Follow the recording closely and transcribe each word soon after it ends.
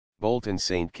Bolton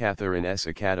St. Catherine's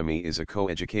Academy is a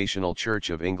co-educational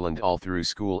Church of England all-through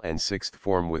school and sixth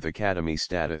form with academy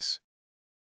status.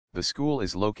 The school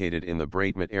is located in the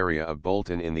Braidmont area of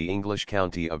Bolton in the English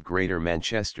county of Greater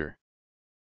Manchester.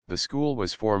 The school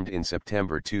was formed in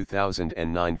September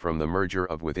 2009 from the merger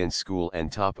of Within School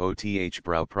and Top Oth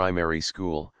Brow Primary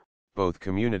School, both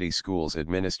community schools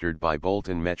administered by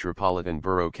Bolton Metropolitan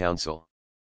Borough Council.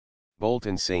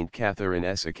 Bolton St.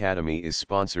 Catherine's Academy is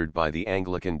sponsored by the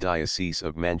Anglican Diocese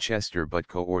of Manchester but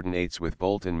coordinates with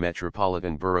Bolton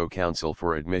Metropolitan Borough Council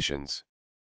for admissions.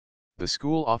 The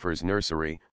school offers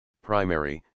nursery,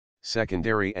 primary,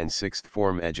 secondary and sixth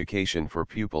form education for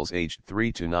pupils aged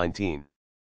 3 to 19.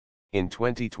 In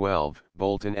 2012,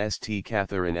 Bolton St.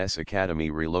 Catherine's Academy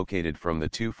relocated from the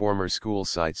two former school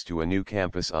sites to a new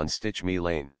campus on Stitchme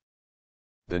Lane.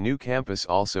 The new campus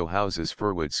also houses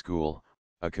Firwood School,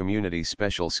 a community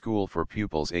special school for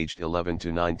pupils aged 11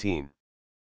 to 19.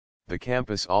 The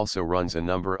campus also runs a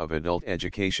number of adult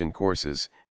education courses,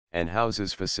 and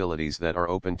houses facilities that are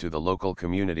open to the local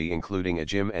community including a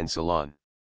gym and salon.